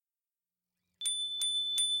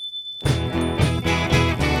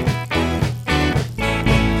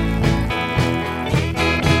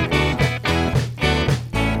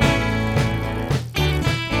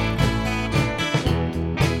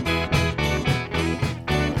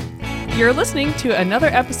You're listening to another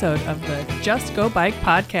episode of the Just Go Bike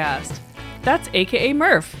podcast. That's AKA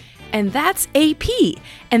Murph. And that's AP.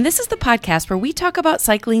 And this is the podcast where we talk about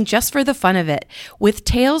cycling just for the fun of it, with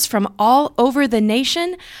tales from all over the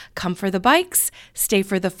nation. Come for the bikes, stay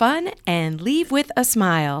for the fun, and leave with a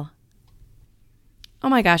smile. Oh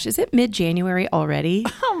my gosh, is it mid-January already?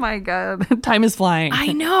 Oh my God, time is flying. I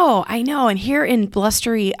know. And here in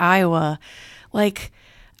blustery Iowa,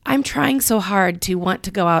 I'm trying so hard to want to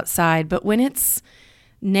go outside, but when it's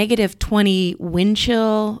 -20 wind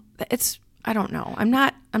chill, I don't know. I'm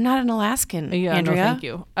not an Alaskan, Andrea. No, thank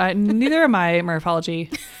you. Neither am I, Murphology.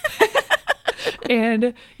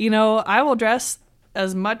 And, I will dress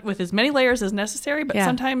with as many layers as necessary, but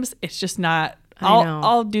sometimes it's just not.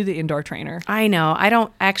 I'll do the indoor trainer. I know. I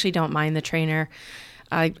don't mind the trainer.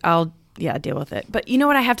 I'll deal with it. But you know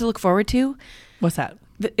what I have to look forward to? What's that?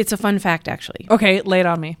 It's a fun fact, actually. Okay, lay it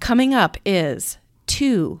on me. Coming up is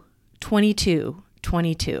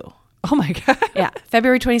 2/22/22. Oh my God. Yeah,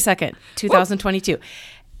 February 22nd, 2022.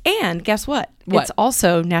 And guess what? What? It's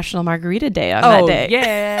also National Margarita Day on that day.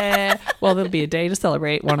 Yeah. Well, there'll be a day to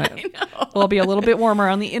celebrate, won't it? I know. It'll be a little bit warmer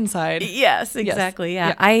on the inside. Yes, exactly.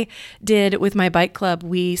 Yes. Yeah. I did with my bike club.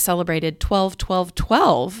 We celebrated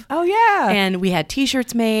 12/12/12. Oh yeah. And we had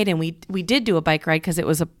T-shirts made, and we did do a bike ride because it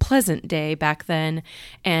was a pleasant day back then,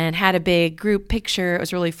 and had a big group picture. It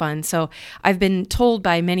was really fun. So I've been told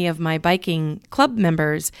by many of my biking club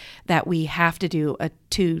members that we have to do a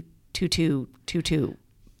 2/22/22.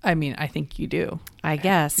 I mean, I think you do. I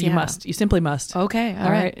guess You must. You simply must. Okay. All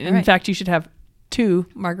right. In fact, you should have 2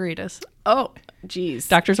 margaritas. Oh, geez.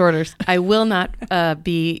 Doctor's orders. I will not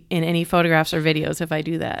be in any photographs or videos if I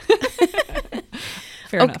do that.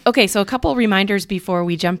 Fair enough. Okay, so a couple reminders before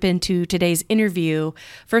we jump into today's interview.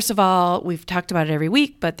 First of all, we've talked about it every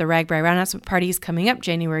week, but the RAGBRAI Route Announcement Party is coming up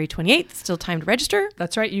January 28th. Still time to register.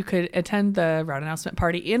 That's right. You could attend the Route Announcement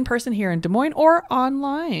Party in person here in Des Moines or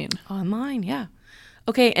online. Online, yeah.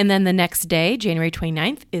 Okay, and then the next day, January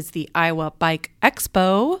 29th, is the Iowa Bike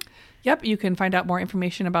Expo. Yep, you can find out more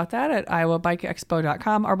information about that at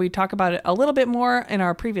iowabikeexpo.com, or we talk about it a little bit more in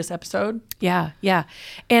our previous episode. Yeah.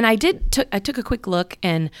 And I took a quick look,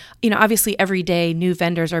 and, obviously every day new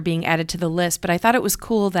vendors are being added to the list, but I thought it was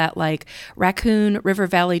cool that Raccoon River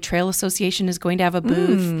Valley Trail Association is going to have a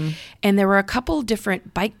booth, and there were a couple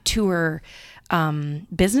different bike tour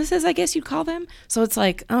businesses, I guess you'd call them. So it's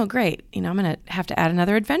oh, great. I'm going to have to add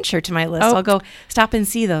another adventure to my list. Oh. I'll go stop and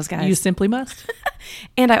see those guys. You simply must.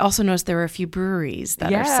 And I also noticed there were a few breweries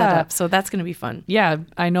that are set up. So that's going to be fun. Yeah.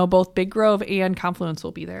 I know both Big Grove and Confluence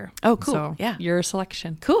will be there. Oh, cool. So yeah. Your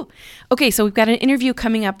selection. Cool. Okay. So we've got an interview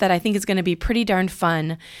coming up that I think is going to be pretty darn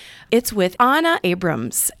fun. It's with Anna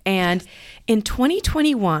Abrams. And in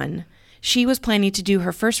 2021, she was planning to do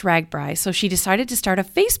her first RAGBRAI, so she decided to start a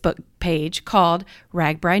Facebook page called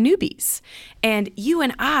RAGBRAI Newbies. And you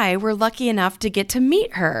and I were lucky enough to get to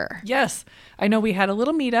meet her. Yes. I know we had a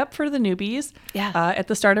little meetup for the newbies at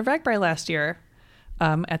the start of RAGBRAI last year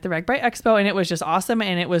at the RAGBRAI Expo, and it was just awesome,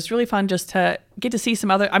 and it was really fun just to get to see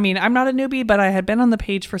some other... I mean, I'm not a newbie, but I had been on the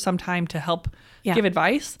page for some time to help give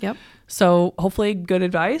advice. Yep. So hopefully good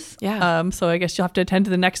advice. Yeah. So I guess you'll have to attend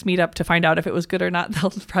to the next meetup to find out if it was good or not. They'll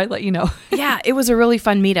probably let you know. Yeah, it was a really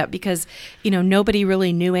fun meetup because, nobody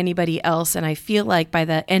really knew anybody else. And I feel like by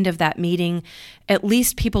the end of that meeting, at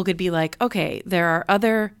least people could be like, okay, there are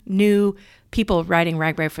other new people riding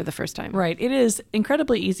RAGBRAI for the first time. Right. It is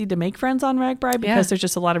incredibly easy to make friends on RAGBRAI because there's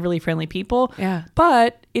just a lot of really friendly people. Yeah.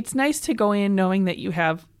 But it's nice to go in knowing that you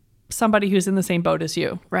have somebody who's in the same boat as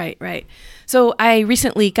you. Right. So I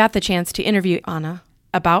recently got the chance to interview Anna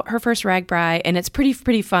about her first RAGBRAI, and it's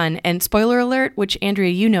pretty fun. And spoiler alert, which Andrea,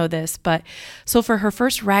 you know this, but so for her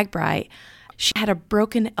first RAGBRAI, she had a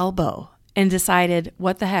broken elbow and decided,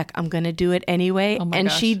 what the heck, I'm going to do it anyway. Oh my and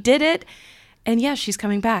gosh. She did it. And yeah, she's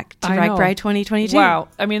coming back to RAGBRAI 2022. Wow.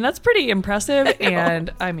 I mean, that's pretty impressive. And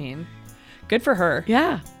I mean, good for her.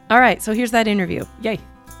 Yeah. All right. So here's that interview. Yay.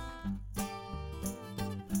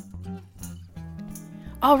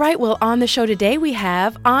 All right. Well, on the show today, we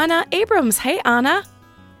have Anna Abrams. Hey, Anna.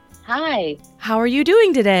 Hi. How are you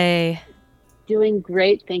doing today? Doing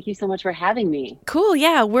great. Thank you so much for having me. Cool.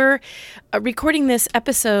 Yeah, we're recording this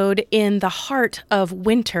episode in the heart of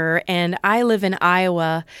winter, and I live in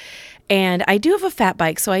Iowa, and I do have a fat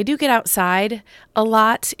bike, so I do get outside a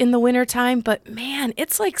lot in the wintertime, but man,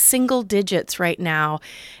 it's like single digits right now.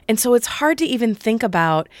 And so it's hard to even think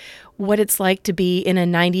about what it's like to be in a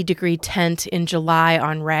 90-degree tent in July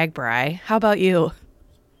on RAGBRAI. How about you?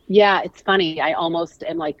 Yeah, it's funny. I almost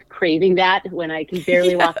am craving that when I can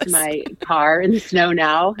barely walk to my car in the snow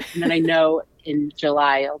now. And then I know in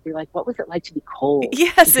July, I'll be like, what was it like to be cold?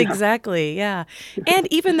 Yes, exactly. Yeah. And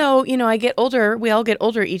even though, I get older, we all get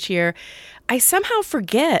older each year, I somehow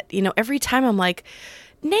forget, every time I'm like,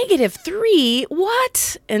 -3,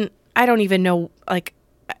 what? And I don't even know, like,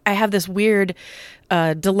 I have this weird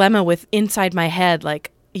dilemma with inside my head,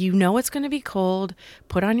 like, it's going to be cold,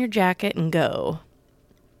 put on your jacket and go.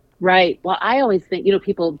 Right. Well, I always think,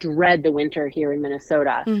 people dread the winter here in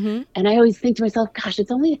Minnesota. Mm-hmm. And I always think to myself, gosh,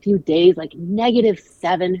 it's only a few days, like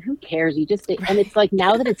 -7. Who cares? You just stay. And it's like,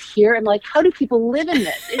 now that it's here, I'm like, how do people live in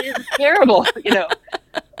this? It is terrible,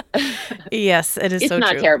 Yes, it is. It's so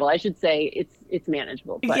not true. terrible. I should say it's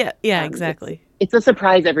manageable. But, yeah, exactly. It's a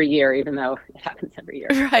surprise every year, even though it happens every year.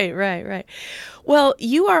 Right. Well,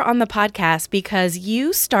 you are on the podcast because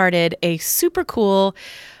you started a super cool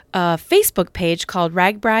Facebook page called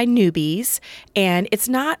RAGBRAI Newbies, and it's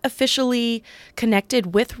not officially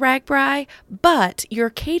connected with RAGBRAI, but you're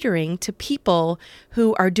catering to people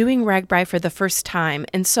who are doing RAGBRAI for the first time.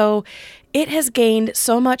 And so it has gained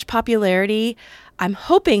so much popularity. I'm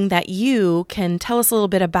hoping that you can tell us a little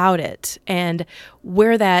bit about it and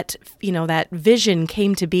where that vision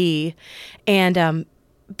came to be. And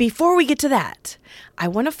before we get to that, I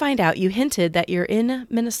want to find out, you hinted that you're in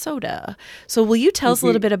Minnesota. So will you tell us a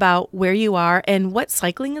little bit about where you are and what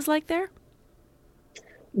cycling is like there?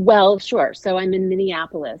 Well, sure. So I'm in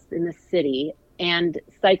Minneapolis, in the city, and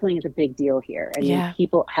cycling is a big deal here. I mean,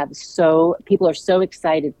 people are so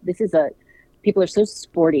excited. People are so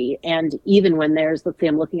sporty. And even when let's say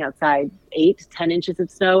I'm looking outside, 8 to 10 inches of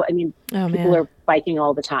snow, I mean, people are biking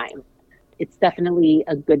all the time. It's definitely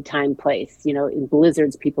a good time place. In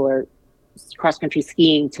blizzards, people are cross country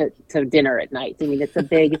skiing to dinner at night. I mean, it's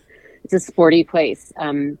a sporty place.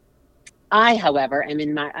 I, however,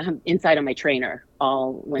 am I'm inside on my trainer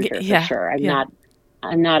all winter for sure.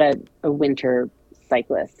 I'm not a winter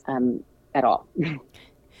cyclist at all.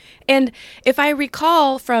 And if I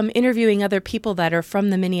recall from interviewing other people that are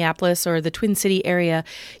from the Minneapolis or the Twin City area,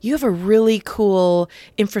 you have a really cool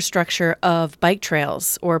infrastructure of bike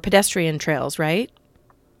trails or pedestrian trails, right?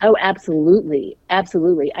 Oh, absolutely.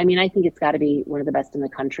 Absolutely. I mean, I think it's got to be one of the best in the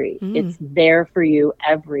country. It's there for you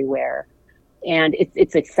everywhere. And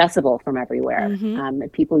it's accessible from everywhere.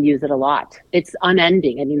 People use it a lot. It's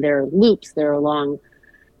unending. I mean, there are loops, there are long,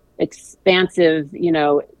 expansive,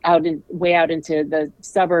 way out into the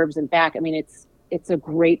suburbs and back. I mean, it's a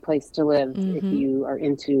great place to live if you are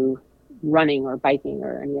into running or biking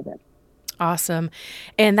or any of it. Awesome.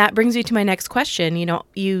 And that brings me to my next question.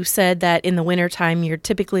 You said that in the wintertime, you're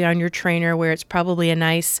typically on your trainer where it's probably a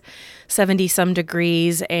nice 70 some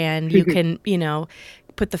degrees and you can,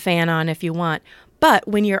 put the fan on if you want. But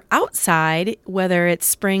when you're outside, whether it's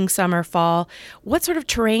spring, summer, fall, what sort of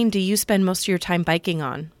terrain do you spend most of your time biking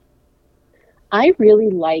on? I really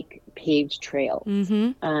like paved trails.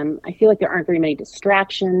 I feel like there aren't very many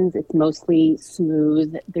distractions. It's mostly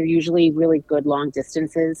smooth. They're usually really good long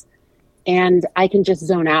distances. And I can just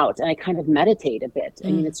zone out and I kind of meditate a bit.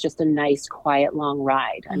 I mean, it's just a nice, quiet, long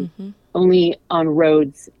ride. I'm only on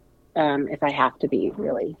roads if I have to be,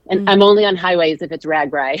 really. And I'm only on highways if it's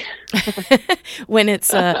RAGBRAI. When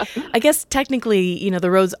it's, I guess technically,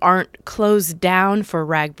 the roads aren't closed down for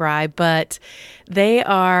RAGBRAI, but they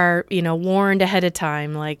are, warned ahead of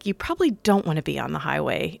time. Like, you probably don't want to be on the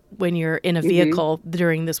highway when you're in a vehicle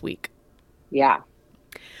during this week. Yeah.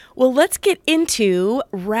 Well, let's get into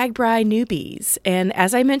RAGBRAI Newbies. And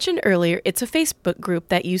as I mentioned earlier, it's a Facebook group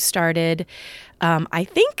that you started, I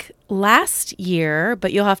think last year,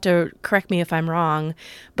 but you'll have to correct me if I'm wrong.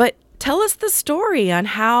 But tell us the story on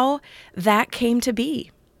how that came to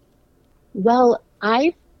be. Well,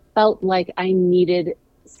 I felt like I needed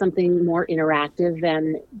something more interactive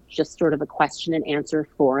than just sort of a question and answer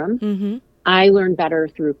forum. I learn better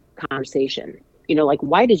through conversation. Like,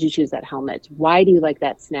 why did you choose that helmet? Why do you like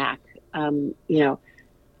that snack?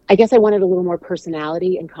 I guess I wanted a little more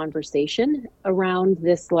personality and conversation around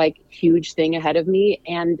this like huge thing ahead of me.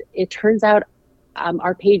 And it turns out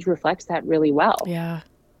our page reflects that really well. Yeah.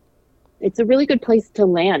 It's a really good place to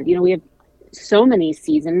land. We have so many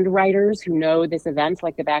seasoned writers who know this event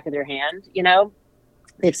like the back of their hand.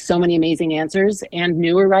 They have so many amazing answers, and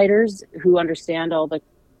newer writers who understand all the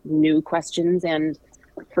new questions and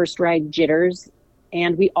first ride jitters.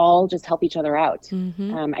 And we all just help each other out.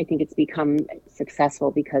 I think it's become successful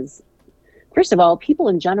because, first of all, people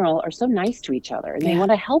in general are so nice to each other and they want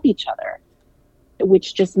to help each other,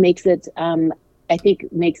 which just makes it, I think,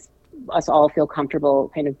 makes us all feel comfortable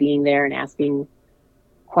kind of being there and asking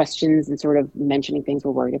questions and sort of mentioning things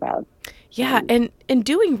we're worried about. Yeah, and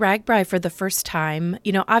doing RAGBRAI for the first time,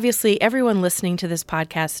 obviously everyone listening to this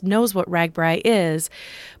podcast knows what RAGBRAI is,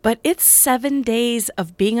 but it's 7 days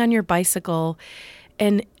of being on your bicycle.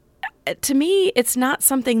 And to me, it's not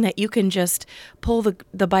something that you can just pull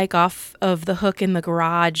the bike off of the hook in the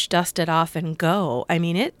garage, dust it off, and go. I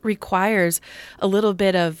mean, it requires a little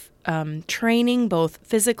bit of training, both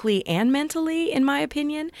physically and mentally, in my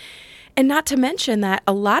opinion. And not to mention that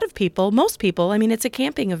a lot of people, most people, I mean, it's a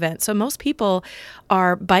camping event. So most people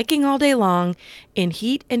are biking all day long in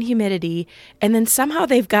heat and humidity. And then somehow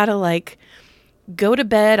they've got to go to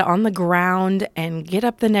bed on the ground and get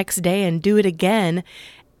up the next day and do it again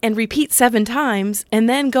and repeat 7 times and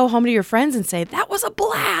then go home to your friends and say, that was a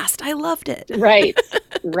blast. I loved it. Right.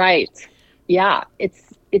 Right. Yeah.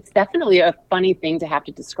 It's definitely a funny thing to have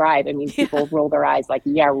to describe. I mean, people roll their eyes like,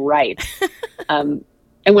 yeah, right.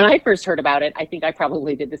 And when I first heard about it, I think I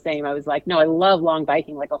probably did the same. I was like, no, I love long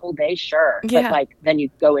biking, like a whole day, sure. Yeah. But then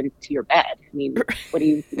you go into your bed. I mean, what are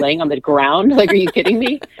you laying on the ground? Are you kidding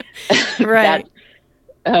me? Right.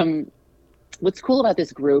 What's cool about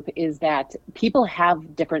this group is that people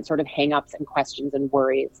have different sort of hangups and questions and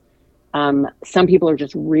worries. Some people are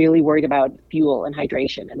just really worried about fuel and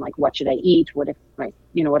hydration and what should I eat? What if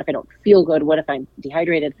what if I don't feel good? What if I'm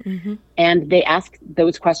dehydrated? Mm-hmm. And they ask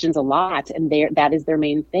those questions a lot, and that is their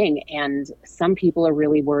main thing. And some people are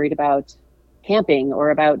really worried about camping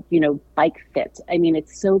or about, bike fit. I mean,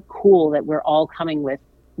 it's so cool that we're all coming with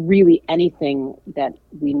really anything that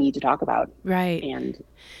we need to talk about. Right. And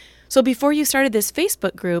so before you started this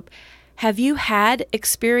Facebook group, have you had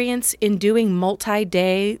experience in doing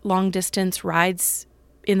multi-day long-distance rides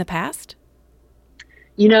in the past?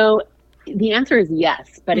 The answer is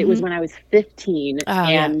yes, but it was when I was 15,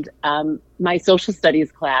 and my social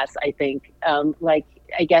studies class, I think, I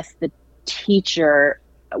guess the teacher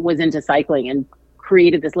was into cycling and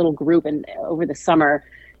created this little group, and over the summer,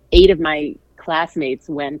 8 of my classmates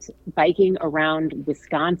went biking around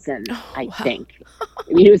Wisconsin, I think.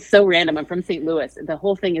 I mean, it was so random. I'm from St. Louis. The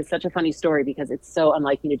whole thing is such a funny story because it's so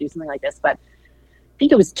unlike me to do something like this. But I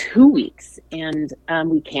think it was 2 weeks, and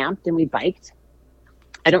we camped and we biked.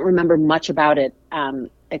 I don't remember much about it,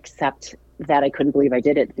 except that I couldn't believe I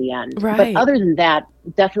did it at the end. Right. But other than that,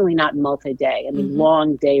 definitely not multi-day. I mean,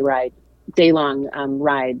 long day-long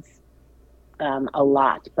rides. A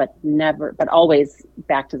lot, but always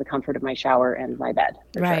back to the comfort of my shower and my bed.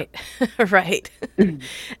 Right. Sure. Right. In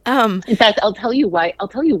fact, I'll tell you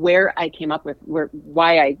where I came up with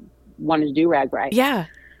why I wanted to do RAGBRAI. Yeah.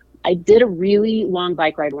 I did a really long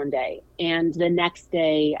bike ride one day, and the next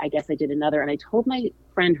day, I guess I did another. And I told my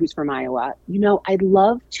friend who's from Iowa, I'd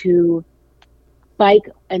love to bike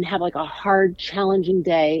and have a hard, challenging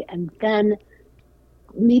day, and then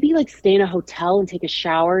maybe stay in a hotel and take a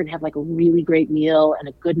shower and have a really great meal and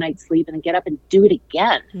a good night's sleep and then get up and do it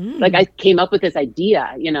again. I came up with this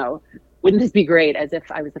idea, wouldn't this be great, as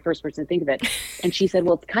if I was the first person to think of it. And she said,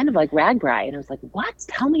 well, it's kind of like RAGBRAI. And I was like, what?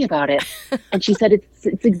 Tell me about it. And she said,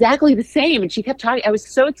 it's exactly the same. And she kept talking. I was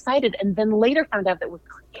so excited. And then later found out that we're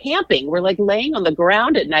camping. We're laying on the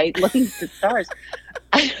ground at night looking at the stars.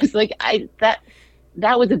 I was like,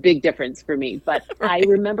 that was a big difference for me. But right. I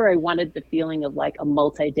remember I wanted the feeling of a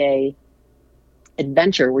multi-day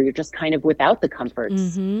adventure where you're just kind of without the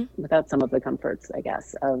comforts, without some of the comforts, I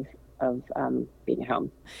guess, of being at home.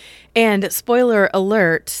 And spoiler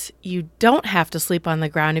alert, you don't have to sleep on the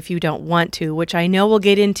ground if you don't want to, which I know we'll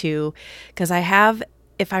get into, because I have,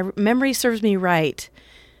 if memory serves me right,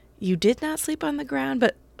 you did not sleep on the ground,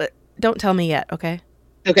 but don't tell me yet, okay?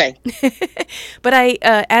 Okay. But I,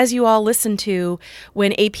 as you all listened to,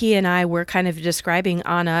 when AP and I were kind of describing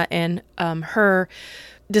Anna and her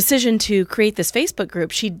decision to create this Facebook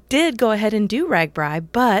group, she did go ahead and do RAGBRAI,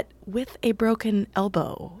 but with a broken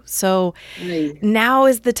elbow. So now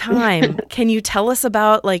is the time. Can you tell us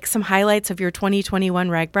about some highlights of your 2021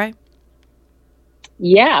 RAGBRAI?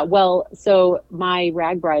 Yeah, well, so my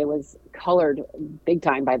RAGBRAI was colored big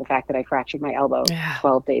time by the fact that I fractured my elbow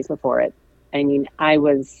 12 days before it. I mean, I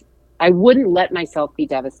wouldn't let myself be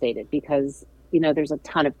devastated because, there's a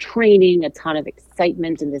ton of training, a ton of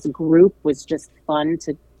excitement, and this group was just fun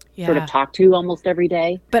to sort of talk to almost every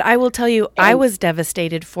day. But I will tell you, I was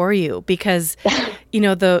devastated for you because,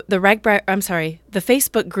 the RAGBRAI, the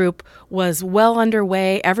Facebook group was well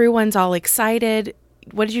underway. Everyone's all excited.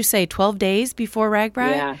 What did you say, 12 days before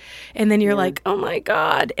RAGBRAI? Yeah. And then you're like, oh my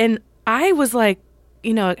God. And I was like,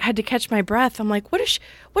 had to catch my breath. I'm like, what is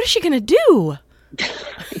she going to do?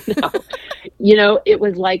 It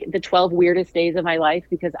was like the 12 weirdest days of my life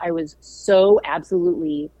because I was so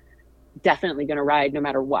absolutely definitely going to ride no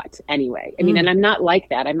matter what anyway. I mean, and I'm not like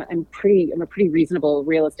that. I'm a pretty reasonable,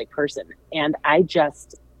 realistic person. And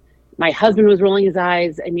my husband was rolling his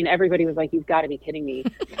eyes. I mean, everybody was like, you've got to be kidding me.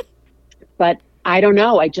 But I don't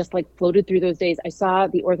know. I just like floated through those days. I saw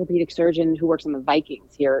the orthopedic surgeon who works on the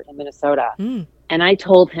Vikings here in Minnesota. And I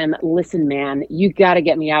told him, listen, man, you got to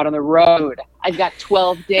get me out on the road. I've got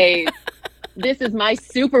 12 days. This is my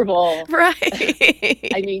Super Bowl.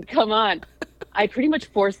 Right. I mean, come on. I pretty much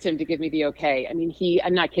forced him to give me the okay. I mean,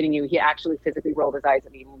 I'm not kidding you. He actually physically rolled his eyes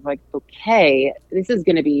at me and was like, okay, this is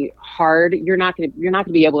going to be hard. You're not going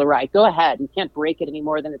to be able to ride. Go ahead. You can't break it any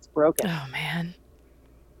more than it's broken. Oh, man.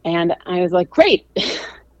 And I was like, great,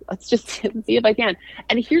 let's just see if I can.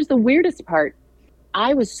 And here's the weirdest part.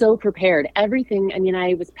 I was so prepared. Everything, I mean,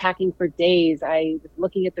 I was packing for days. I was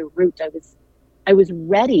looking at the route. I was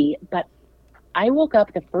ready, but I woke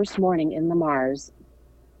up the first morning in the Mars,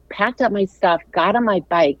 packed up my stuff, got on my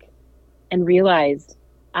bike, and realized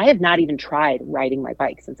I have not even tried riding my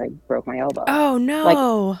bike since I broke my elbow. Oh, no.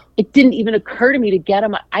 Like, it didn't even occur to me to get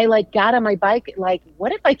on got on my bike. Like,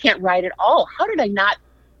 what if I can't ride at all? How did I not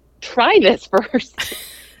try this first?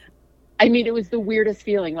 I mean, it was the weirdest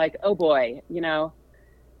feeling, like, oh boy, you know.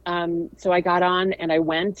 So I got on and I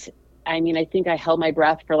went. I mean, I think I held my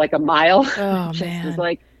breath for like a mile. Oh, just man. was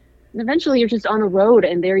like, and eventually you're just on the road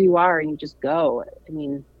and there you are and you just go. I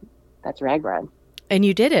mean, that's RAGBRAI. And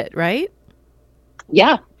you did it, right?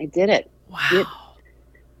 Yeah, I did it. Wow.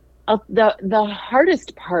 The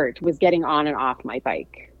hardest part was getting on and off my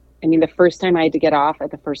bike. I mean, the first time I had to get off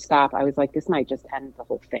at the first stop, I was like, this might just end the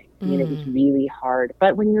whole thing. I mean, it was really hard.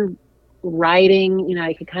 But when you're riding, you know,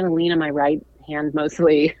 I could kind of lean on my right hand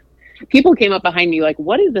mostly. People came up behind me like,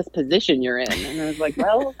 what is this position you're in? And I was like,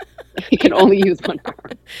 well, you can only use one arm.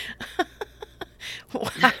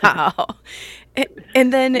 Wow.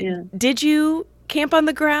 And then did you camp on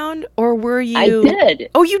the ground or were you? I did.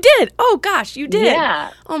 Oh, you did? Oh, gosh, you did?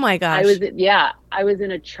 Yeah. Oh, my gosh. I was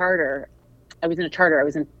in a charter. I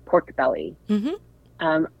was in Pork Belly.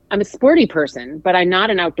 I'm a sporty person, but I'm not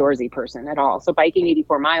an outdoorsy person at all. So biking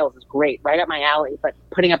 84 miles is great, right up my alley, but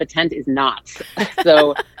putting up a tent is not.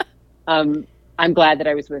 So I'm glad that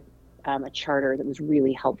I was with a charter that was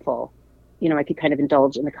really helpful. You know, I could kind of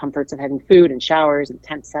indulge in the comforts of having food and showers and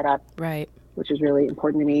tent set up. Right. Which was really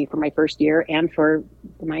important to me for my first year and for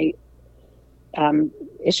my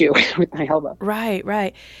issue with my elbow. Right,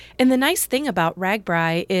 right. And the nice thing about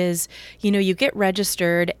RAGBRAI is, you know, you get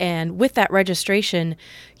registered, and with that registration,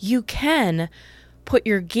 you can put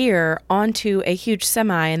your gear onto a huge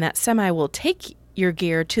semi, and that semi will take your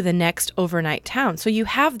gear to the next overnight town. So you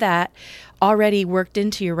have that already worked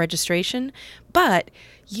into your registration, but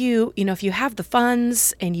you know, if you have the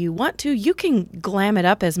funds and you want to, you can glam it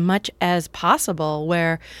up as much as possible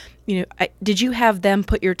where, you know, did you have them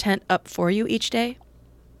put your tent up for you each day?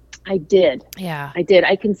 I did. Yeah. I did.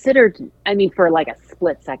 I considered, I mean, for like a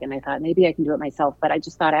split second, I thought maybe I can do it myself, but I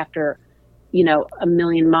just thought after, you know, a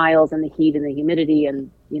million miles and the heat and the humidity and,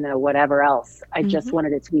 you know, whatever else, I just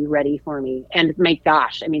wanted it to be ready for me. And my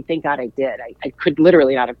gosh, I mean, thank God I did. I could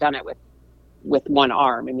literally not have done it with one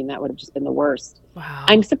arm. I mean, that would have just been the worst. Wow.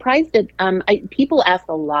 I'm surprised that people ask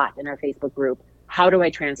a lot in our Facebook group, how do I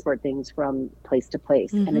transport things from place to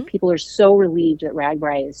place? And if people are so relieved that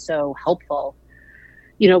RAGBRAI is so helpful,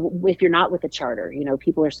 you know, if you're not with a charter, you know,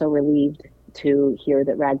 people are so relieved to hear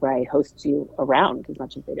that RAGBRAI hosts you around as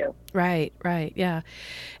much as they do. Right, right, yeah.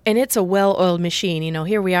 And it's a well-oiled machine. You know,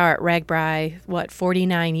 here we are at RAGBRAI,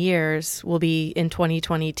 49 years will be in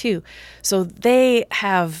 2022. So they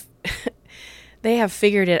have they have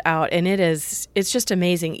figured it out, and it's just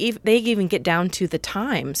amazing. They even get down to the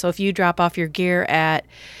time. So if you drop off your gear at,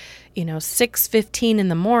 you know, 6:15 in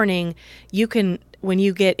the morning, you can, when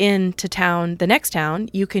you get into town, the next town,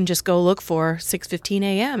 you can just go look for 6:15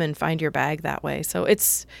 a.m. and find your bag that way. So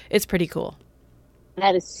it's pretty cool.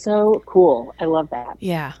 That is so cool. I love that.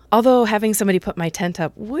 Yeah. Although having somebody put my tent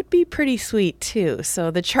up would be pretty sweet too. So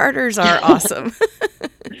the charters are awesome.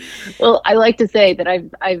 Well, I like to say that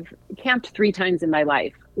I've camped 3 times in my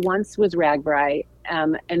life. Once was RAGBRAI,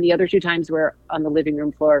 and the other 2 times were on the living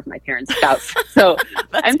room floor of my parents' house. So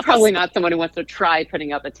I'm probably not someone who wants to try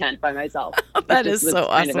putting up a tent by myself. That is so awesome.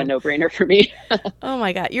 Kind of a no-brainer for me. Oh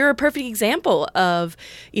my God. You're a perfect example of,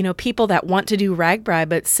 you know, people that want to do RAGBRAI,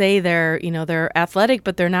 but say they're, you know, they're athletic,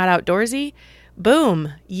 but they're not outdoorsy.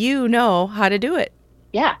 Boom. You know how to do it.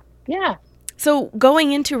 Yeah. Yeah. So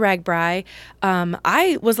going into RAGBRAI,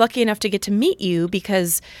 I was lucky enough to get to meet you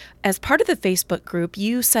because as part of the Facebook group,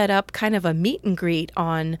 you set up kind of a meet and greet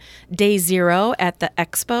on day 0 at the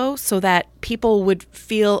expo so that people would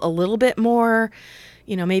feel a little bit more,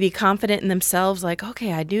 maybe confident in themselves, like,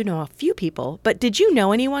 okay, I do know a few people. But did you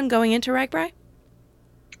know anyone going into RAGBRAI?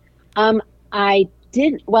 I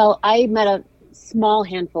did. Well, I met a small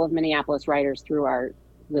handful of Minneapolis writers through our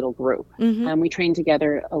little group. We trained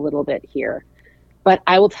together a little bit here. But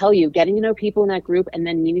I will tell you, getting to know people in that group and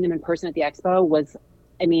then meeting them in person at the expo was,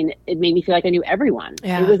 it made me feel like I knew everyone.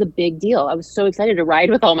 Yeah. It was a big deal. I was so excited to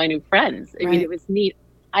ride with all my new friends. I mean, it was neat.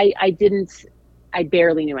 I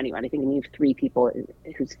barely knew anyone. I think I knew 3 people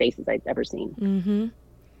whose faces I'd ever seen.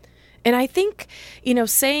 And I think,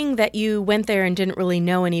 saying that you went there and didn't really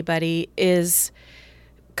know anybody is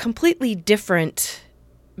completely different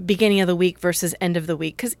beginning of the week versus end of the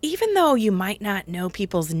week. Because even though you might not know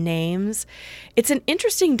people's names, it's an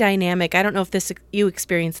interesting dynamic. I don't know if you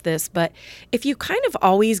experienced this, but if you kind of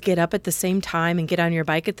always get up at the same time and get on your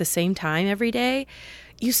bike at the same time every day,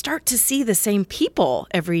 you start to see the same people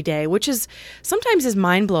every day, which is sometimes is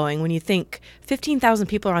mind-blowing when you think 15,000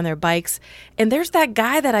 people are on their bikes, and there's that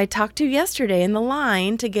guy that I talked to yesterday in the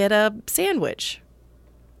line to get a sandwich.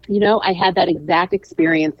 I had that exact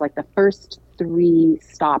experience, like the first 3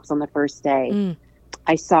 stops on the first day.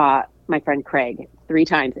 I saw my friend Craig 3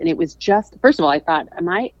 times, and it was just, first of all, I thought,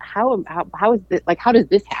 how is this, like, how does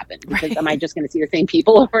this happen? Because am I just going to see the same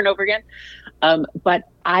people over and over again? But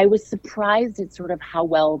I was surprised at sort of how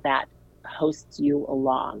well that hosts you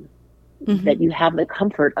along, that you have the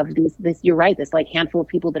comfort of this, you're right, this like handful of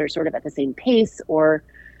people that are sort of at the same pace or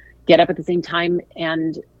get up at the same time.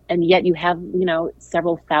 And yet you have,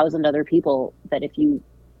 several thousand other people that if you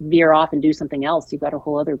veer off and do something else, you've got a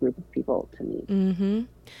whole other group of people to meet.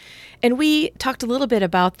 And we talked a little bit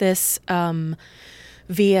about this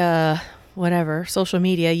via social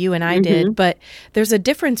media, you and I did, but there's a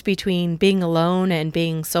difference between being alone and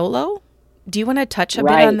being solo. Do you want to touch a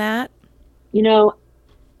bit on that?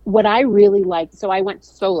 What I really liked, so I went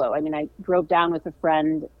solo. I drove down with a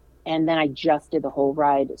friend and then I just did the whole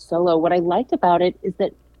ride solo. What I liked about it is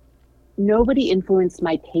that nobody influenced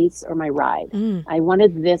my pace or my ride. I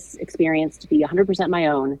wanted this experience to be 100% my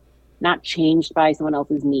own, not changed by someone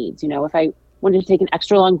else's needs. If I wanted to take an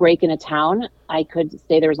extra long break in a town, I could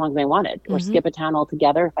stay there as long as I wanted, or skip a town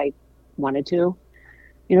altogether if I wanted to,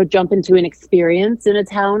 jump into an experience in a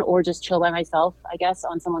town, or just chill by myself, I guess,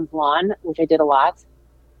 on someone's lawn, which I did a lot.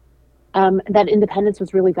 That independence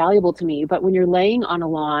was really valuable to me. But when you're laying on a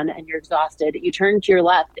lawn and you're exhausted, you turn to your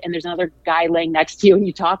left and there's another guy laying next to you and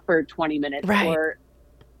you talk for 20 minutes, or,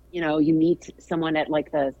 you meet someone at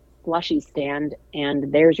like the slushy stand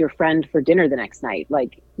and there's your friend for dinner the next night.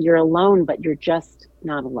 Like, you're alone, but you're just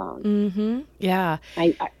not alone. Yeah.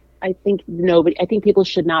 I think people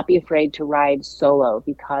should not be afraid to ride solo,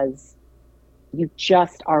 because you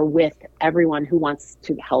just are with everyone who wants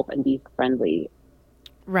to help and be friendly.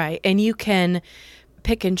 Right. And you can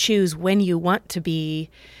pick and choose when you want to be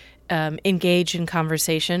engaged in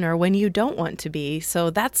conversation or when you don't want to be. So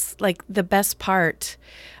that's like the best part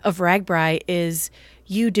of RAGBRAI is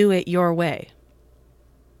you do it your way.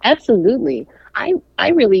 Absolutely. I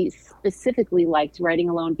really specifically liked riding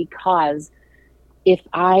alone because if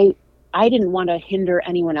I didn't want to hinder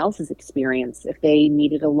anyone else's experience if they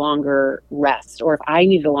needed a longer rest, or if I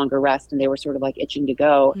needed a longer rest and they were sort of like itching to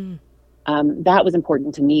go. That was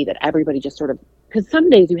important to me, that everybody just sort of, because some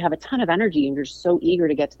days you have a ton of energy and you're so eager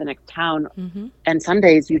to get to the next town. And some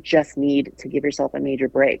days you just need to give yourself a major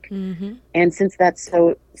break. And since that's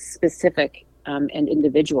so specific and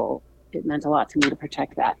individual, it meant a lot to me to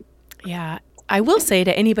protect that. Yeah. I will say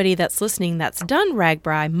to anybody that's listening that's done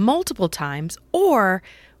RAGBRAI multiple times or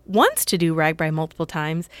wants to do RAGBRAI multiple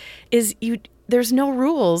times, is there's no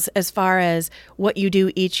rules as far as what you do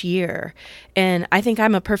each year. And I think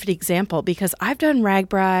I'm a perfect example because I've done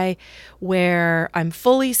RAGBRAI where I'm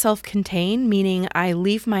fully self-contained, meaning I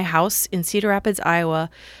leave my house in Cedar Rapids, Iowa,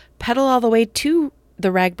 pedal all the way to the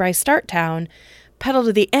RAGBRAI start town, pedal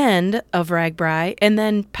to the end of RAGBRAI, and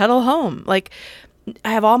then pedal home. Like,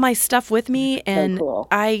 I have all my stuff with me and so cool.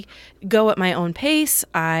 I go at my own pace.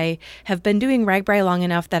 I have been doing RAGBRAI long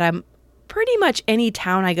enough that I'm pretty much any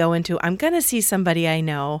town I go into, I'm going to see somebody I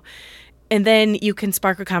know. And then you can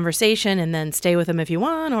spark a conversation and then stay with them if you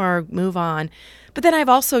want or move on. But then I've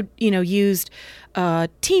also, used a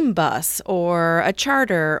team bus or a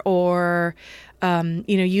charter or,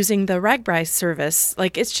 using the RAGBRAI service.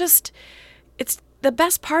 Like, it's the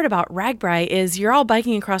best part about RAGBRAI is you're all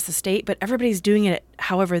biking across the state, but everybody's doing it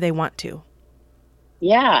however they want to.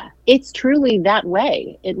 Yeah, it's truly that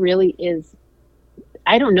way. It really is.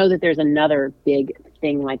 I don't know that there's another big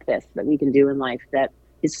thing like this that we can do in life that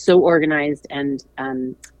is so organized and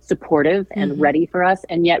supportive and ready for us,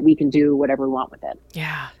 and yet we can do whatever we want with it.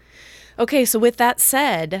 Yeah. Okay, so with that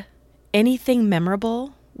said, anything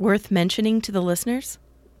memorable worth mentioning to the listeners?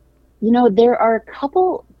 There are a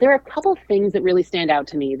couple things that really stand out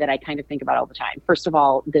to me that I kind of think about all the time. First of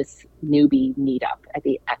all, this newbie meetup at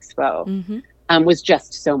the expo was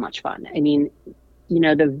just so much fun. I mean,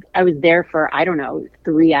 I was there for,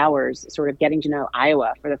 3 hours, sort of getting to know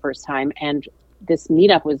Iowa for the first time. And this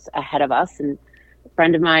meetup was ahead of us. And a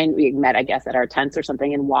friend of mine, we met, I guess, at our tents or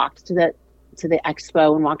something, and walked to the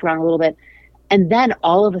expo and walked around a little bit. And then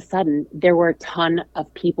all of a sudden, there were a ton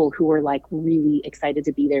of people who were like really excited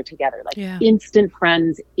to be there together, like instant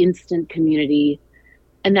friends, instant community.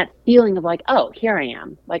 And that feeling of like, oh, here I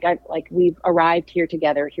am. Like we've arrived here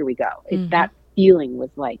together. Here we go. That feeling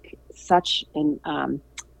was like such an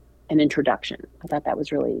introduction. I thought that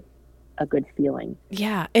was really a good feeling.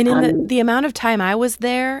 Yeah. And in the amount of time I was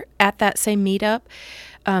there at that same meetup,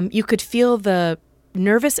 you could feel the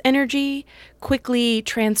nervous energy quickly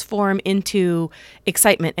transform into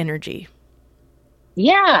excitement energy.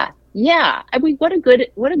 Yeah. I mean, what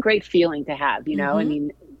a great feeling to have, I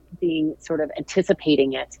mean, being sort of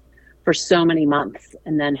anticipating it for so many months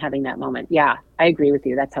and then having that moment. Yeah, I agree with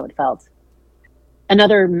you. That's how it felt.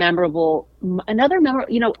 Another memorable,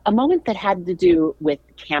 a moment that had to do with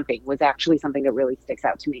camping was actually something that really sticks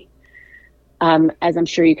out to me. As I'm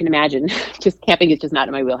sure you can imagine, just camping is just not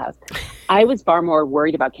in my wheelhouse. I was far more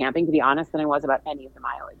worried about camping, to be honest, than I was about any of the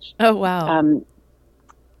mileage. Oh, wow.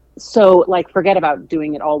 So like, forget about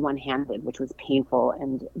doing it all one-handed, which was painful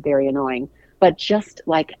and very annoying, but just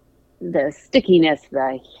like the stickiness,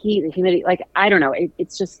 the heat, the humidity, like, I don't know.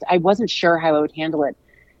 It's just, I wasn't sure how I would handle it.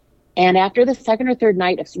 And after the second or third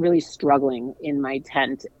night of really struggling in my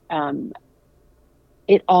tent,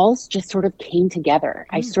 it all just sort of came together.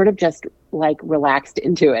 I sort of just like relaxed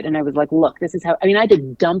into it. And I was like, look, this is how, I had to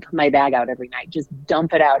dump my bag out every night, just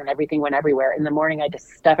dump it out, and everything went everywhere. In the morning, I just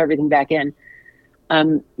stuff everything back in,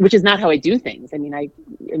 which is not how I do things. I mean, I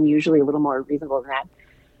am usually a little more reasonable than that.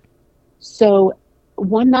 So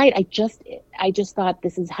one night I just thought,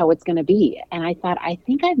 this is how it's going to be. And I thought, I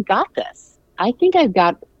think I've got this. I think I've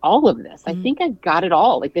got all of this. I think I've got it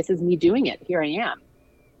all. Like, this is me doing it. Here I am.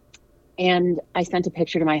 And I sent a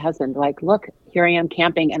picture to my husband, like, look, here I am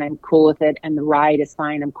camping and I'm cool with it. And the ride is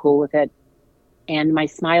fine. I'm cool with it. And my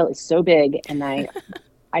smile is so big. And I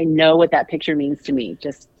know what that picture means to me.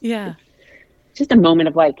 Just a moment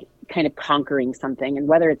of like kind of conquering something. And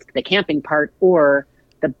whether it's the camping part or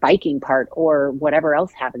the biking part or whatever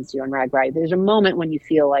else happens to you on RAGBRAI, there's a moment when you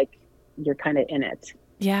feel like you're kind of in it.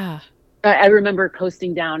 Yeah. I remember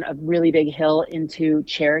coasting down a really big hill into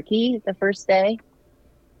Cherokee the first day,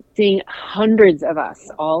 seeing hundreds of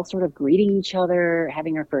us all sort of greeting each other,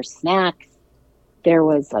 having our first snacks. There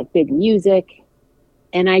was like big music.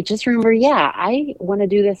 And I just remember, I want to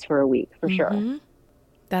do this for a week for sure.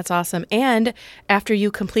 That's awesome. And after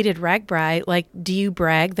you completed RAGBRAI, like, do you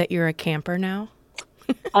brag that you're a camper now?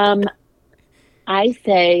 I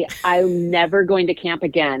say I'm never going to camp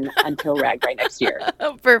again until RAGBRAI next year.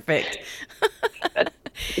 Oh, perfect.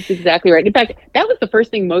 That's exactly right. In fact, that was the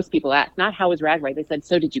first thing most people asked. Not how was RAGBRAI. They said,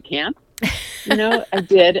 so did you camp? I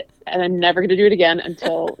did. And I'm never going to do it again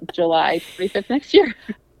until July 25th next year.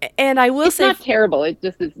 And I will say, it's not terrible. It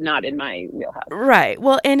just is not in my wheelhouse. Right.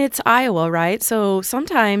 Well, and it's Iowa, right? So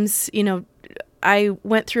sometimes, I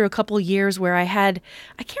went through a couple years where I can't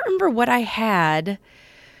remember what I had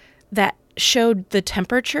that showed the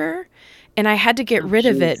temperature, and I had to get rid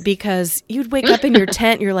of it because you'd wake up in your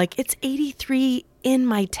tent, you're like, it's 83 in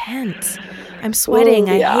my tent. I'm sweating.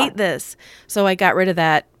 I hate this. So I got rid of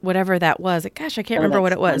that, whatever that was. Gosh, I can't remember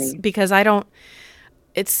what it was because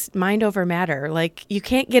it's mind over matter. Like, you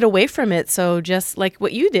can't get away from it. So just like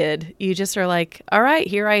what you did, you just are like, all right,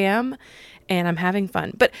 here I am and I'm having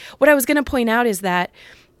fun. But what I was going to point out is that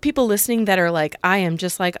people listening that are like, I am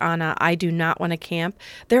just like Anna, I do not want to camp.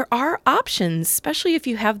 There are options, especially if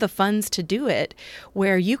you have the funds to do it,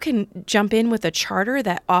 where you can jump in with a charter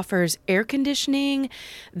that offers air conditioning.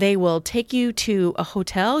 They will take you to a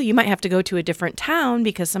hotel. You might have to go to a different town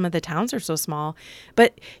because some of the towns are so small,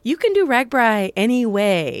 but you can do RAGBRAI any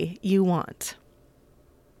way you want.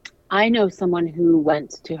 I know someone who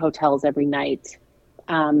went to hotels every night,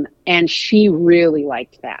 and she really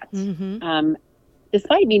liked that.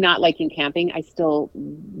 Despite me not liking camping, I still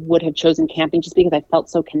would have chosen camping just because I felt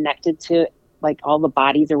so connected to like all the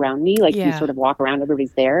bodies around me. Like you sort of walk around,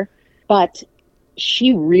 everybody's there. But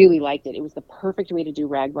she really liked it. It was the perfect way to do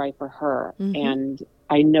RAGBRAI for her. And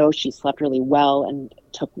I know she slept really well and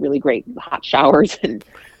took really great hot showers. And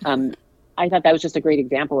I thought that was just a great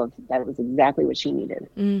example of that was exactly what she needed.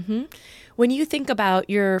 When you think about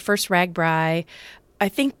your first RAGBRAI, I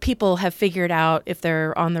think people have figured out, if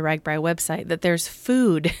they're on the RAGBRAI website, that there's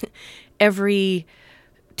food every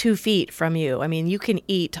 2 feet from you. I mean, you can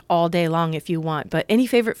eat all day long if you want, but any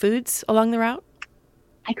favorite foods along the route?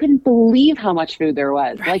 I couldn't believe how much food there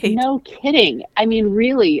was. Right. Like, no kidding. I mean,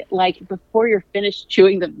 really, like before you're finished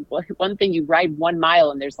chewing the one thing, you ride 1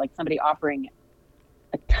 mile and there's like somebody offering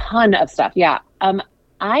a ton of stuff. Yeah.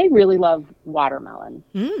 I really love watermelon.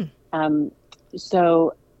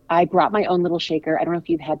 So I brought my own little shaker. I don't know if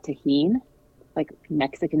you've had Tajin, like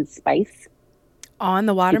Mexican spice. On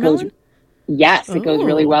the watermelon? Yes, it goes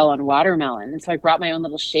really well on watermelon. And so I brought my own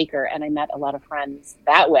little shaker and I met a lot of friends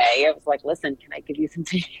that way. I was like, listen, can I give you some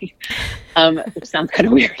tea? Which sounds kind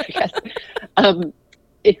of weird, I guess.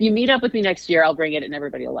 If you meet up with me next year, I'll bring it and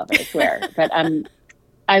everybody will love it, I swear. But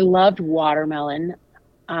I loved watermelon.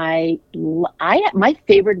 My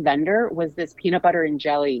favorite vendor was this peanut butter and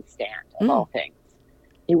jelly stand of all things.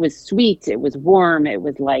 It was sweet. It was warm. It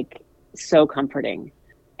was like so comforting.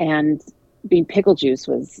 And being pickle juice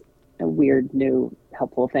was a weird, new,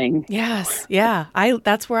 helpful thing. Yes. Yeah.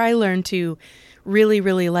 That's where I learned to really,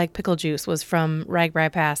 really like pickle juice, was from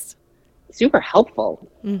RAGBRAI Pass. Super helpful.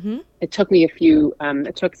 Mm-hmm. It took me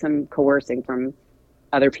it took some coercing from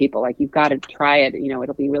other people. Like, you've got to try it,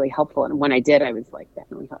 it'll be really helpful. And when I did, I was like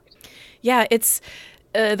definitely hooked. Yeah. It's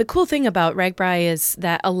the cool thing about RAGBRAI is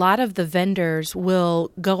that a lot of the vendors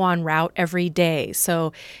will go on route every day.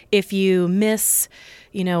 So if you miss,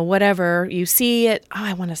 whatever, you see it,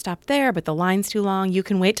 I want to stop there, but the line's too long, you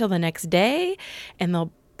can wait till the next day and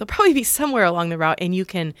they'll probably be somewhere along the route and you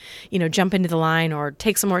can, jump into the line or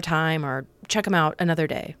take some more time or check them out another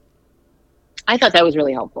day. I thought that was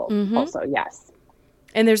really helpful also, yes.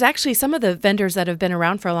 And there's actually some of the vendors that have been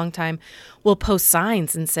around for a long time will post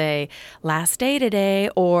signs and say, last day today,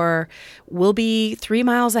 or we'll be 3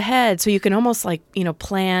 miles ahead. So you can almost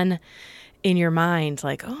plan in your mind,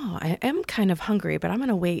 like, oh, I am kind of hungry, but I'm going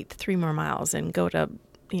to wait 3 more miles and go to,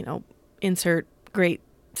 insert great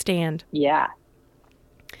stand. Yeah.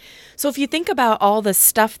 So if you think about all the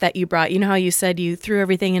stuff that you brought, how you said you threw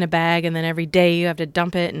everything in a bag and then every day you have to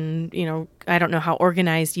dump it, and, I don't know how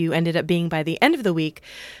organized you ended up being by the end of the week,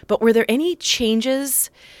 but were there any changes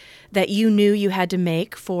that you knew you had to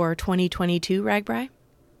make for 2022 RAGBRAI?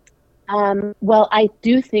 Well, I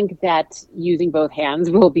do think that using both hands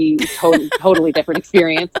will be totally different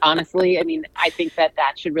experience, honestly. I mean, I think that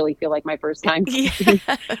should really feel like my first time.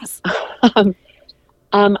 Yes.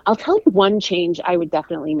 I'll tell you one change I would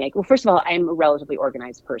definitely make. Well, first of all, I'm a relatively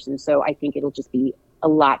organized person, so I think it'll just be a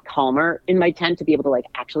lot calmer in my tent to be able to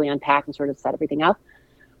actually unpack and sort of set everything up.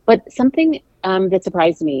 But something that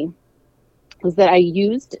surprised me was that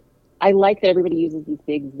I like that everybody uses these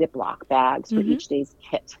big Ziploc bags for each day's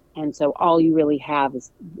kit. And so all you really have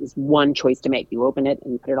is one choice to make. You open it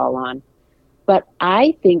and you put it all on. But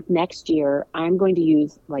I think next year I'm going to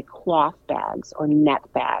use cloth bags or net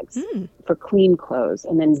bags for clean clothes,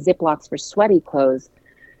 and then Ziplocs for sweaty clothes,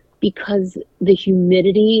 because the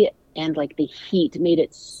humidity and the heat made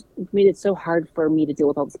it so hard for me to deal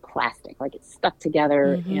with all this plastic. It stuck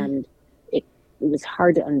together and it was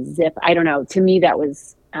hard to unzip. I don't know. To me, that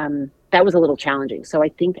was a little challenging. So I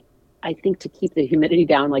think to keep the humidity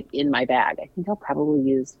down, in my bag, I think I'll probably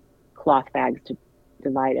use cloth bags to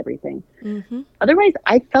divide everything. Otherwise,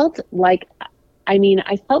 I felt like I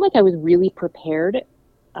was really prepared.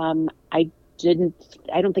 I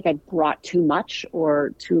don't think I brought too much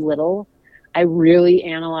or too little. I really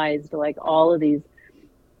analyzed all of these.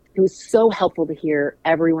 It was so helpful to hear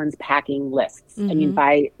everyone's packing lists. I mean,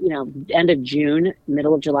 by end of June,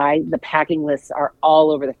 middle of July, the packing lists are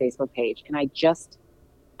all over the Facebook page, and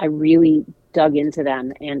I really dug into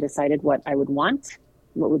them and decided what I would want,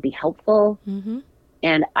 what would be helpful.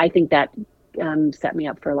 And I think that set me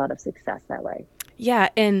up for a lot of success that way. Yeah.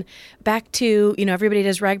 And back to, everybody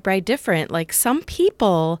does RAGBRAI different. Some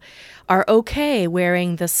people are okay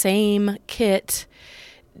wearing the same kit,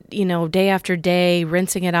 day after day,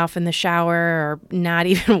 rinsing it off in the shower or not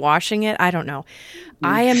even washing it. I don't know.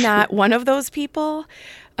 I am not one of those people.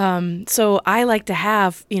 So I like to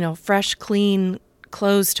have, fresh, clean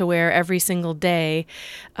clothes to wear every single day,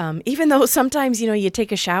 even though sometimes you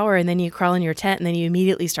take a shower and then you crawl in your tent and then you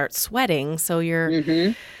immediately start sweating, so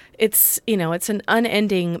it's an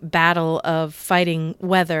unending battle of fighting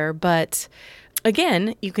weather. But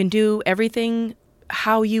again, you can do everything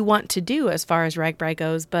how you want to do as far as RAGBRAI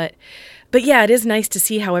goes, but yeah, it is nice to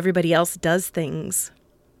see how everybody else does things.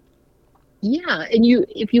 Yeah, and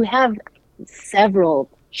if you have several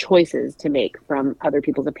choices to make from other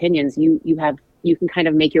people's opinions, you can kind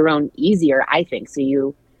of make your own easier, I think.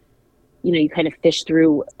 So you kind of fish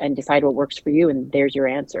through and decide what works for you, and there's your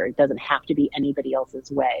answer. It doesn't have to be anybody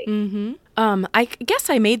else's way. Mm-hmm. I guess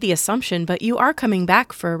I made the assumption, but you are coming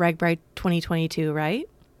back for RAGBRAI 2022, right?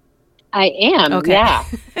 I am. Okay. Yeah.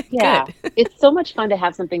 Yeah. Good. It's so much fun to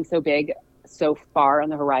have something so big, so far on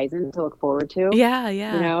the horizon to look forward to. Yeah.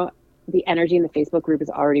 Yeah. The energy in the Facebook group is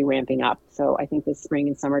already ramping up. So I think this spring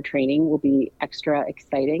and summer training will be extra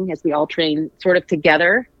exciting as we all train sort of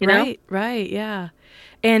together, Right. Yeah.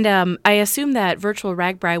 And I assume that virtual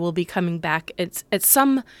RAGBRAI will be coming back at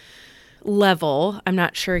some level. I'm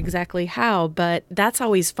not sure exactly how, but that's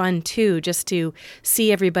always fun too, just to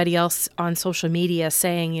see everybody else on social media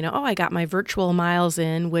saying, oh, I got my virtual miles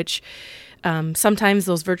in, which sometimes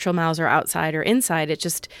those virtual miles are outside or inside. It's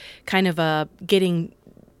just kind of getting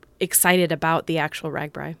excited about the actual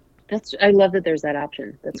RAGBRAI. I love that there's that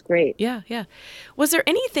option. That's great. Yeah. Was there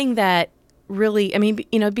anything that really, I mean,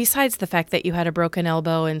 besides the fact that you had a broken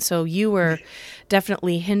elbow and so you were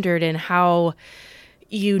definitely hindered in how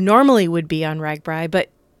you normally would be on RAGBRAI, but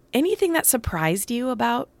anything that surprised you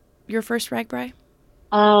about your first RAGBRAI?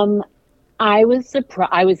 I was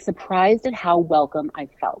surprised at how welcome I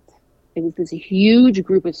felt. It was this huge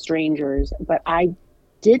group of strangers, but I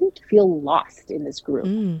didn't feel lost in this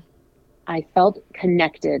group. I felt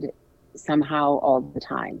connected somehow all the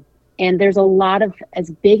time. And there's a lot of,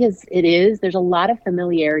 as big as it is, there's a lot of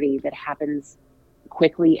familiarity that happens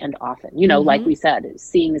quickly and often. Like we said,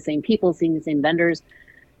 seeing the same people, seeing the same vendors.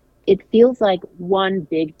 It feels like one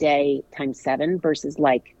big day times 7 versus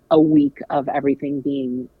like a week of everything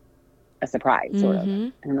being a surprise, sort of. I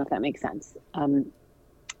don't know if that makes sense.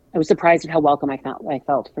 I was surprised at how welcome I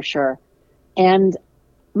felt for sure. And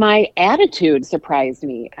my attitude surprised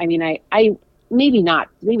me. I mean, I maybe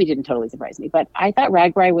didn't totally surprise me, but I thought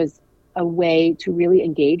RAGBRAI was a way to really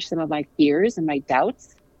engage some of my fears and my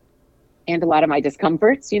doubts and a lot of my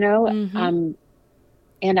discomforts, and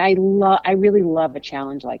I really love a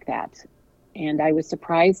challenge like that. And I was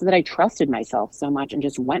surprised that I trusted myself so much and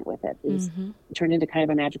just went with it. It turned into kind of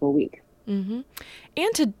a magical week. And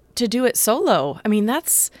to do it solo, I mean,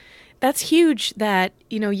 that's huge that,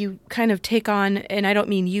 you kind of take on, and I don't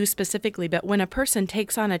mean you specifically, but when a person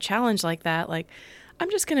takes on a challenge like that, like, I'm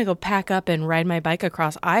just going to go pack up and ride my bike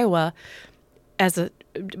across Iowa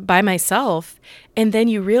by myself. And then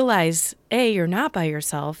you realize, A, you're not by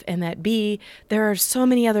yourself, and that B, there are so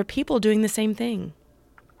many other people doing the same thing.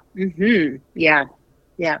 Yeah.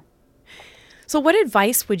 So what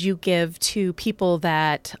advice would you give to people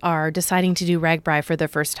that are deciding to do RAGBRAI for the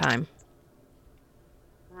first time?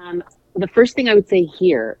 The first thing I would say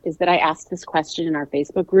here is that I asked this question in our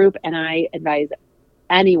Facebook group, and I advise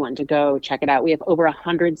anyone to go check it out. We have over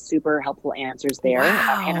 100 super helpful answers there.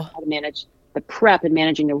 Wow. How to manage the prep and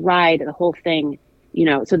managing the ride, the whole thing,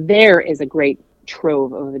 so there is a great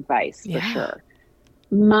trove of advice for sure.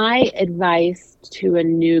 My advice to a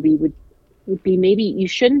newbie would be maybe you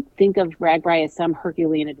shouldn't think of RAGBRAI as some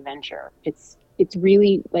Herculean adventure. It's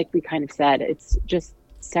really, like we kind of said, it's just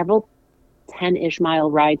several 10-ish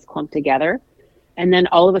mile rides clumped together. And then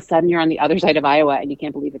all of a sudden you're on the other side of Iowa and you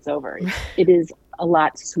can't believe it's over. It is a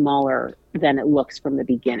lot smaller than it looks from the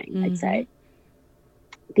beginning, I'd say.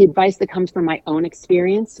 The advice that comes from my own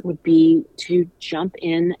experience would be to jump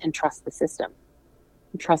in and trust the system.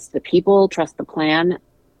 Trust the people, trust the plan.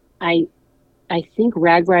 I think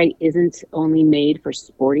RAGBRAI isn't only made for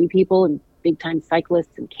sporty people and big time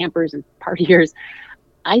cyclists and campers and partiers.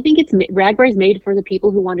 I think RAGBRAI is made for the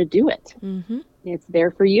people who want to do it. It's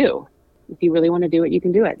there for you. If you really want to do it, you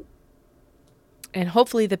can do it. And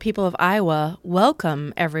hopefully the people of Iowa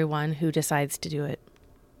welcome everyone who decides to do it.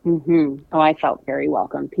 Oh, I felt very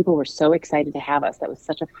welcome. People were so excited to have us. That was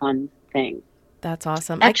such a fun thing. That's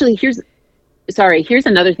awesome. Actually, here's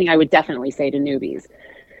another thing I would definitely say to newbies.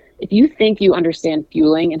 If you think you understand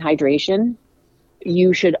fueling and hydration,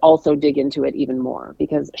 you should also dig into it even more,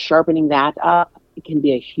 because sharpening that up, it can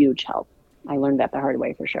be a huge help. I learned that the hard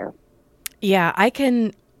way for sure. Yeah, I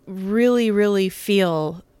can really, really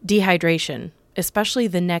feel dehydration, especially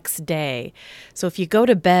the next day. So if you go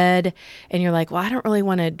to bed and you're like, well, I don't really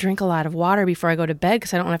want to drink a lot of water before I go to bed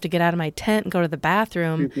because I don't have to get out of my tent and go to the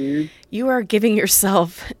bathroom, you are you're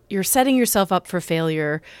setting yourself up for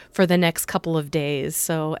failure for the next couple of days.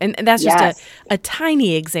 So, and that's just a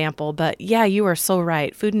tiny example, but yeah, you are so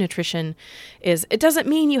right. Food and nutrition it doesn't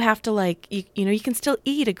mean you have to you can still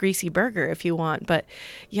eat a greasy burger if you want, but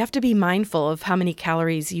you have to be mindful of how many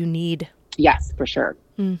calories you need. Yes, for sure.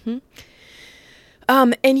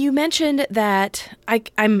 And you mentioned that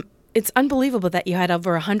it's unbelievable that you had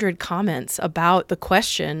over 100 comments about the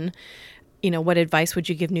question. what advice would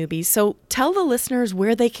you give newbies? So tell the listeners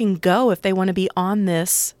where they can go if they want to be on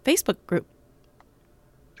this Facebook group.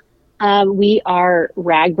 We are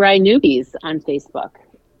RAGBRAI Newbies on Facebook.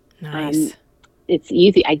 Nice. It's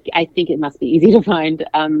easy. I think it must be easy to find.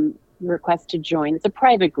 Request to join. It's a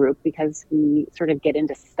private group because we sort of get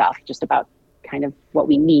into stuff just about kind of what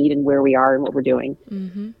we need and where we are and what we're doing.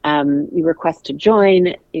 Mm-hmm. You request to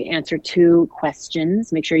join, you answer 2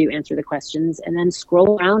 questions, make sure you answer the questions, and then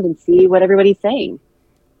scroll around and see what everybody's saying.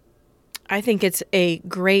 I think it's a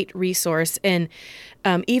great resource. And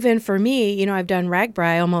even for me, I've done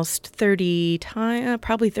RAGBRAI almost 30 times,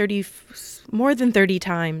 probably more than 30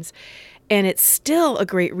 times. And it's still a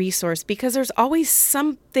great resource because there's always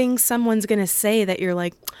something someone's going to say that you're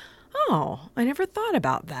like, oh, I never thought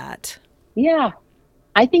about that. Yeah.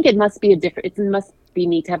 I think it must be it must be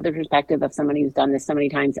neat to have the perspective of somebody who's done this so many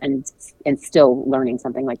times and still learning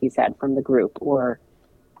something, like you said, from the group, or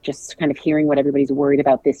just kind of hearing what everybody's worried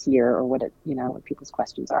about this year, or what people's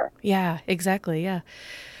questions are. Yeah, exactly. Yeah.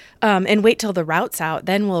 And wait till the route's out.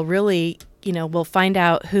 Then we'll really, we'll find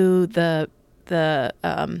out who the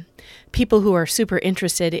people who are super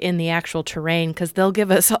interested in the actual terrain, because they'll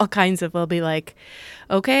give us all kinds of, we'll be like,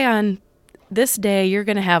 okay, on this day, you're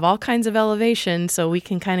going to have all kinds of elevation, so we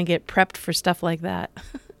can kind of get prepped for stuff like that.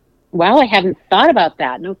 Wow, I haven't thought about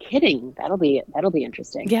that. No kidding. That'll be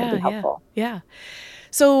interesting. Yeah, that'll be helpful. Yeah.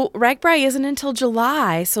 So RAGBRAI isn't until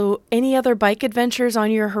July. So any other bike adventures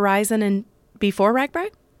on your horizon and before RAGBRAI?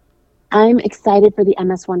 I'm excited for the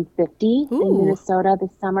MS 150 in Minnesota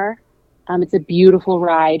this summer. It's a beautiful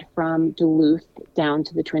ride from Duluth down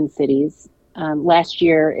to the Twin Cities. Last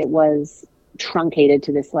year it was truncated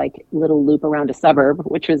to this like little loop around a suburb,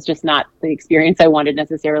 which was just not the experience I wanted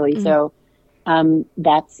necessarily. Mm-hmm. So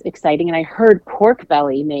that's exciting. And I heard Pork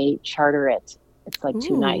Belly may charter it. It's like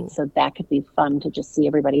 2 nights. So that could be fun to just see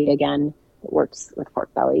everybody again that works with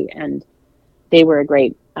Pork Belly. And they were a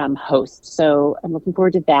great host. So I'm looking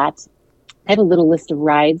forward to that. I have a little list of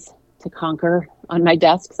rides to conquer on my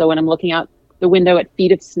desk. So when I'm looking out the window at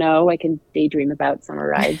feet of snow, I can daydream about summer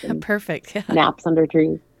rides and perfect. Yeah. Naps under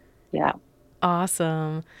trees. Yeah.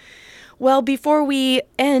 Awesome. Well, before we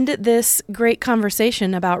end this great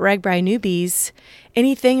conversation about RAGBRAI Newbies,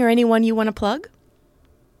 anything or anyone you want to plug?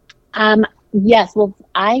 Yes. Well,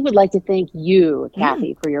 I would like to thank you,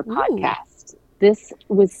 Kathy, for your podcast. It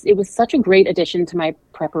was such a great addition to my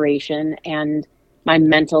preparation and my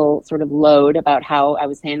mental sort of load about how I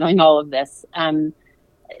was handling all of this.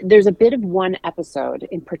 There's a bit of one episode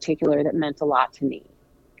in particular that meant a lot to me.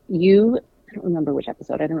 I don't remember which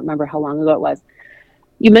episode. I don't remember how long ago it was.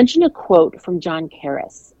 You mentioned a quote from John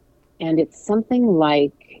Karas, and it's something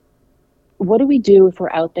like, what do we do if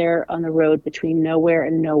we're out there on the road between nowhere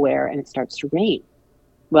and nowhere and it starts to rain?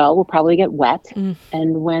 Well, we'll probably get wet.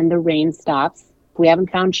 And when the rain stops, if we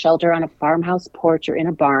haven't found shelter on a farmhouse porch or in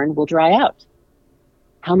a barn, we'll dry out.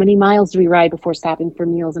 How many miles do we ride before stopping for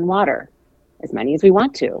meals and water? As many as we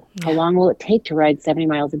want to. Yeah. How long will it take to ride 70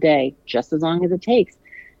 miles a day? Just as long as it takes.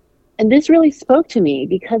 And this really spoke to me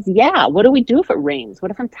because, what do we do if it rains? What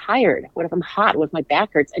if I'm tired? What if I'm hot? What if my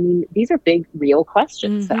back hurts? I mean, these are big, real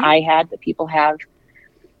questions that I had, that people have.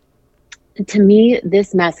 To me,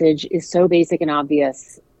 this message is so basic and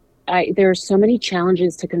obvious. There are so many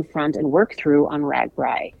challenges to confront and work through on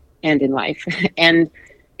RAGBRAI and in life. And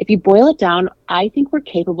if you boil it down, I think we're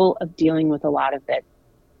capable of dealing with a lot of it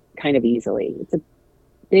kind of easily. It's a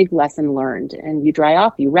big lesson learned. And you dry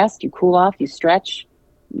off, you rest, you cool off, you stretch,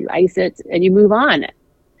 you ice it, and you move on.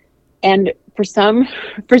 And for some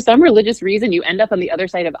religious reason, you end up on the other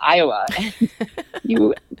side of Iowa and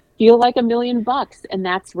you feel like $1 million, and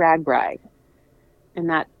that's RAGBRAI. And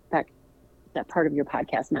that part of your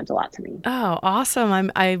podcast meant a lot to me. Oh,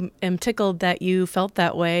 awesome. I am tickled that you felt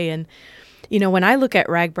that way. And when I look at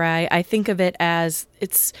RAGBRAI, I think of it as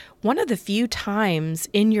it's one of the few times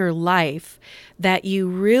in your life that you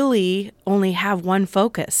really only have one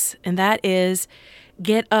focus, and that is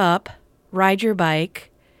get up, ride your bike,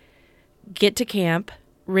 get to camp,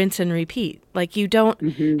 rinse and repeat. Like you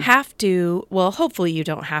don't have to, well, hopefully you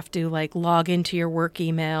don't have to like log into your work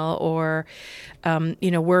email or,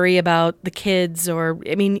 worry about the kids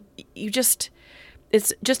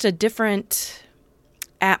it's just a different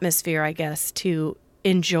atmosphere, I guess, to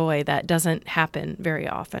enjoy that doesn't happen very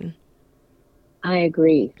often. I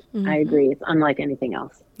agree. It's unlike anything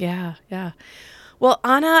else. Yeah. Yeah. Well,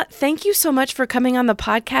 Anna, thank you so much for coming on the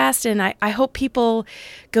podcast. And I hope people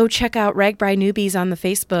go check out RAGBRAI Newbies on the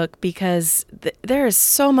Facebook because there is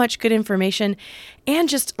so much good information and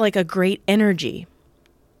just like a great energy.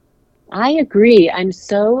 I agree. I'm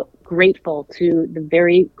so grateful to the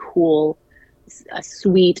very cool,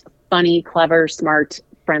 sweet, funny, clever, smart,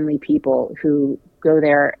 friendly people who go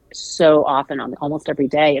there so often, on almost every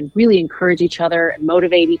day, and really encourage each other and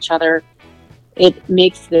motivate each other. It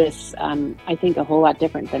makes this, I think, a whole lot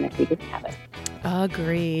different than if we didn't have it.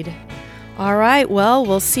 Agreed. All right. Well,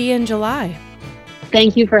 we'll see you in July.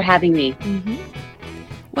 Thank you for having me. Mm-hmm.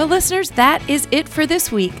 Well, listeners, that is it for this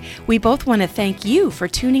week. We both want to thank you for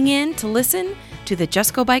tuning in to listen to the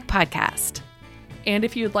Just Go Bike podcast. And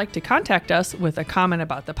if you'd like to contact us with a comment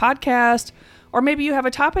about the podcast, or maybe you have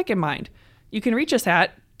a topic in mind, you can reach us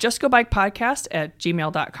at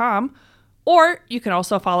justgobikepodcast@gmail.com, or you can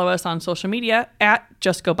also follow us on social media at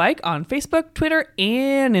Just Go Bike on Facebook, Twitter,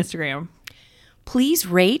 and Instagram. Please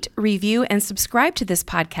rate, review, and subscribe to this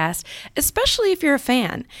podcast, especially if you're a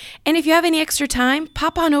fan. And if you have any extra time,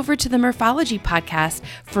 pop on over to the Murphology podcast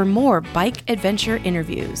for more bike adventure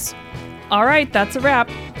interviews. All right, that's a wrap.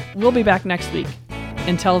 We'll be back next week.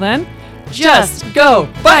 Until then, just go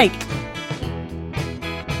bike!